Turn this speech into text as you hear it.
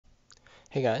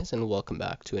Hey guys, and welcome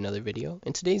back to another video.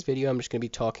 In today's video, I'm just going to be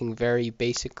talking very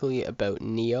basically about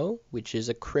NEO, which is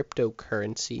a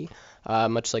cryptocurrency,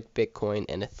 much like Bitcoin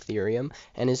and Ethereum,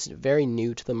 and is very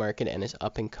new to the market and is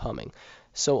up and coming.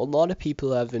 So a lot of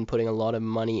people have been putting a lot of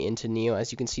money into NEO.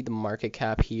 As you can see, the market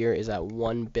cap here is at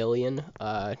 1 billion.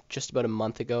 Just about a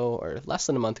month ago, or less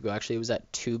than a month ago actually, it was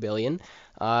at 2 billion.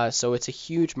 So it's a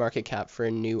huge market cap for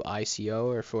a new ICO,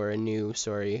 or for a new,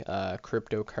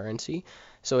 cryptocurrency.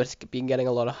 So it's been getting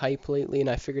a lot of hype lately, and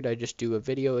I figured I'd just do a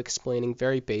video explaining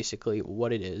very basically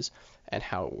what it is and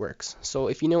how it works. So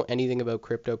if you know anything about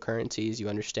cryptocurrencies, you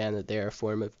understand that they are a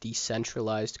form of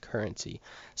decentralized currency.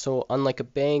 So unlike a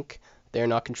bank, they're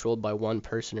not controlled by one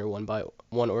person or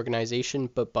one organization,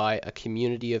 but by a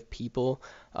community of people,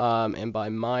 and by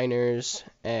miners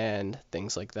and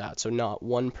things like that. So not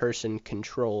one person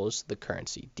controls the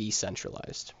currency,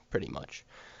 decentralized, pretty much.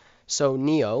 So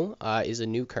NEO is a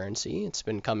new currency. It's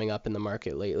been coming up in the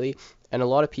market lately, and a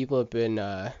lot of people have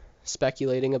been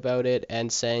speculating about it and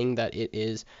saying that it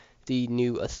is the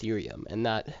new Ethereum, and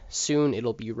that soon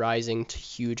it'll be rising to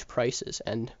huge prices.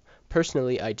 And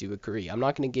personally, I do agree. I'm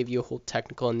not going to give you a whole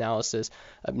technical analysis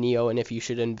of NEO and if you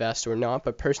should invest or not,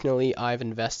 but personally, I've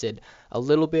invested a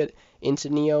little bit into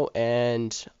NEO,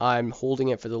 and I'm holding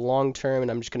it for the long term, and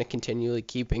I'm just going to continually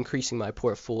keep increasing my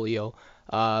portfolio,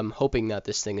 hoping that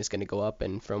this thing is going to go up,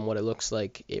 and from what it looks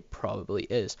like, it probably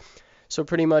is. So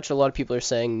pretty much a lot of people are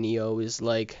saying NEO is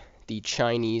like the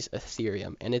Chinese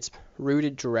Ethereum, and it's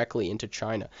rooted directly into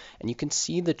China. And you can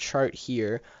see the chart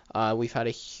here. We've had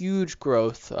a huge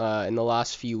growth in the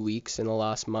last few weeks. In the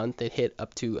last month, it hit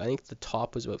up to, I think the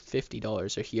top was about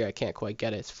 $50, or here I can't quite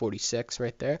get it. It's 46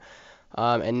 right there.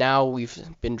 And now we've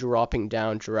been dropping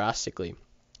down drastically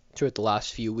throughout the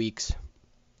last few weeks,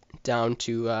 down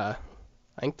to I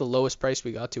think the lowest price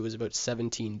we got to was about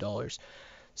 $17.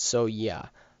 So yeah.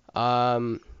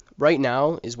 Right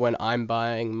now is when I'm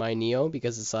buying my NEO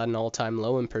because it's at an all-time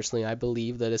low, and personally I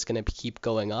believe that it's going to keep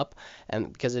going up,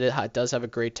 and because it does have a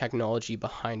great technology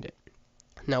behind it.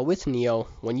 Now with NEO,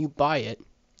 when you buy it,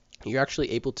 you're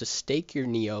actually able to stake your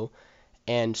NEO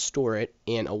and store it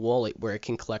in a wallet where it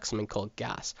can collect something called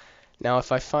gas. Now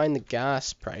if I find the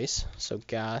gas price, so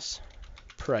gas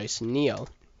price NEO,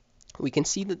 we can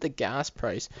see that the gas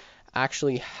price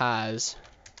actually has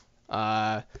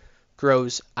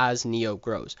grows as NEO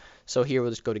grows. So here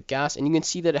we'll just go to gas, and you can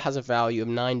see that it has a value of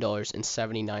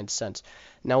 $9.79.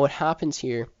 Now what happens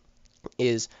here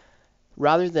is,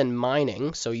 rather than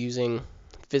mining, so using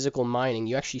physical mining,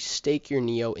 you actually stake your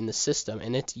NEO in the system,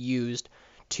 and it's used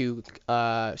to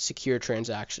secure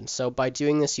transactions. So by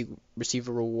doing this, you receive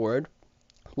a reward,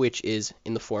 which is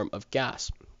in the form of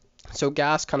gas. So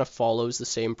gas kind of follows the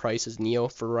same price as NEO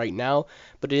for right now,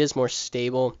 but it is more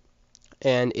stable,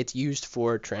 and it's used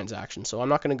for transactions. So I'm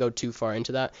not going to go too far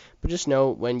into that, but just know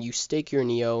when you stake your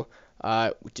NEO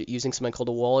using something called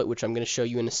a wallet, which I'm going to show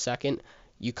you in a second,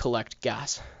 you collect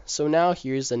gas. So now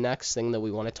here's the next thing that we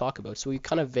want to talk about. So we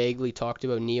kind of vaguely talked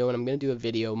about NEO, and I'm going to do a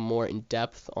video more in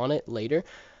depth on it later.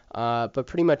 But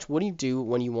pretty much, what do you do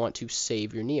when you want to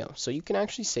save your NEO? So you can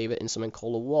actually save it in something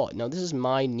called a wallet. Now this is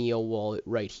my NEO wallet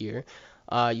right here.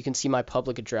 You can see my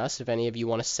public address if any of you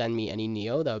want to send me any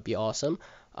NEO, that would be awesome.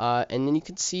 And then you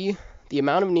can see the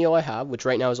amount of NEO I have, which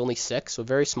right now is only 6, so a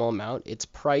very small amount. Its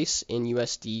price in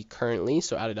USD currently,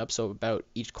 so added up, so about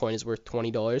each coin is worth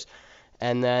 $20.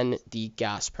 And then the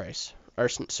gas price, or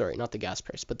sorry, not the gas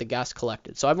price, but the gas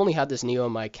collected. So I've only had this NEO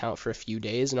in my account for a few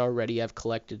days, and already I've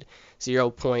collected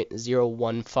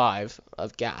 0.015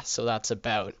 of gas. So that's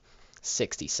about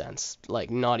 60 cents,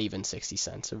 like not even 60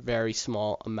 cents, a very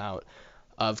small amount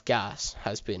of gas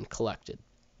has been collected.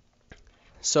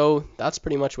 So that's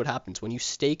pretty much what happens when you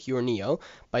stake your NEO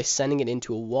by sending it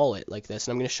into a wallet like this.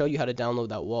 And I'm going to show you how to download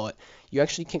that wallet. You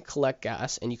actually can collect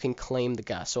gas, and you can claim the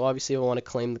gas. So obviously if I want to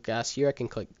claim the gas here, I can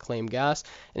click claim gas,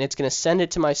 and it's going to send it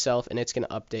to myself, and it's going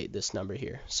to update this number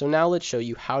here. So now let's show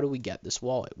you how do we get this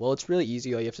wallet. Well, it's really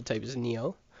easy. All you have to type is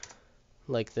NEO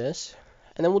like this,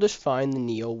 and then we'll just find the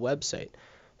NEO website.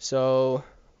 So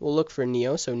we'll look for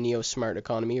NEO, so NEO Smart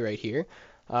Economy right here.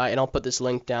 And I'll put this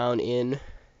link down in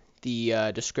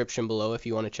the description below if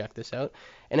you want to check this out.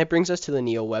 And it brings us to the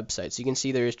NEO website. So you can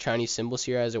see there is Chinese symbols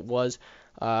here, as it was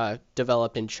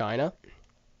developed in China.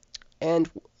 And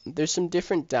there's some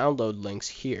different download links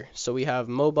here. So we have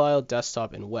mobile,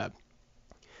 desktop, and web.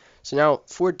 So now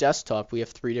for desktop, we have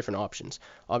 3 different options.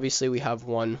 Obviously we have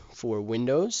one for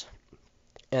Windows,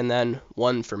 and then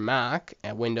one for Mac,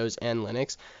 and Windows and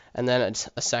Linux, and then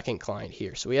a second client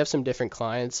here. So we have some different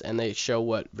clients, and they show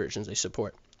what versions they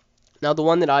support. Now the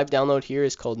one that I've downloaded here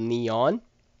is called Neon,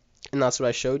 and that's what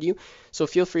I showed you. So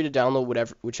feel free to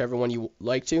download whichever one you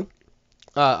like to.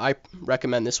 I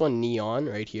recommend this one, Neon,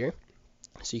 right here.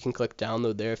 So you can click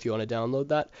download there if you want to download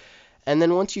that. And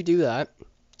then once you do that,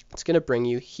 it's going to bring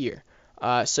you here.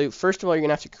 So first of all, you're going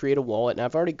to have to create a wallet. And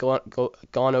I've already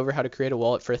gone over how to create a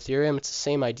wallet for Ethereum. It's the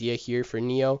same idea here for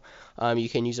Neo. You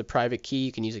can use a private key,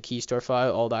 you can use a key store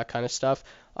file, all that kind of stuff.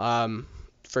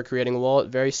 For creating a wallet,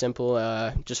 very simple.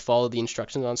 Just follow the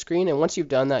instructions on screen. And once you've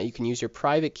done that, you can use your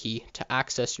private key to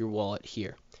access your wallet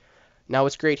here. Now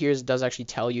what's great here is it does actually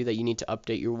tell you that you need to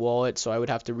update your wallet, so I would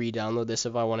have to re-download this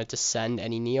if I wanted to send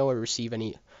any Neo or send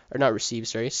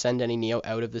any Neo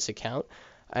out of this account.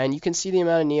 And you can see the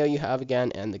amount of Neo you have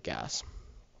again and the gas.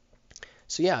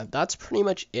 So yeah, that's pretty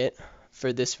much it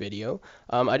for this video.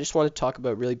 I just want to talk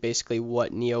about really basically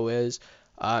what Neo is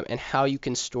and how you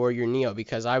can store your Neo,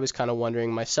 because I was kind of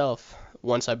wondering myself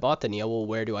once I bought the Neo, well,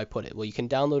 where do I put it? Well, you can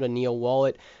download a Neo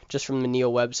wallet just from the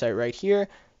Neo website right here.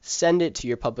 Send it to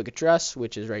your public address,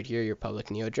 which is right here, your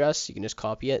public Neo address. You can just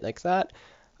copy it like that.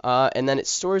 And then it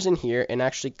stores in here and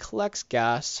actually collects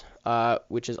gas,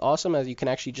 which is awesome, as you can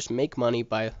actually just make money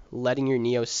by letting your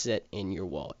Neo sit in your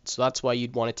wallet. So that's why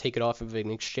you'd want to take it off of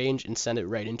an exchange and send it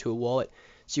right into a wallet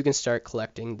so you can start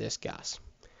collecting this gas.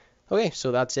 Okay,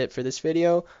 so that's it for this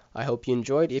video. I hope you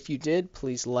enjoyed. If you did,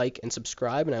 please like and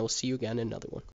subscribe, and I will see you again in another one.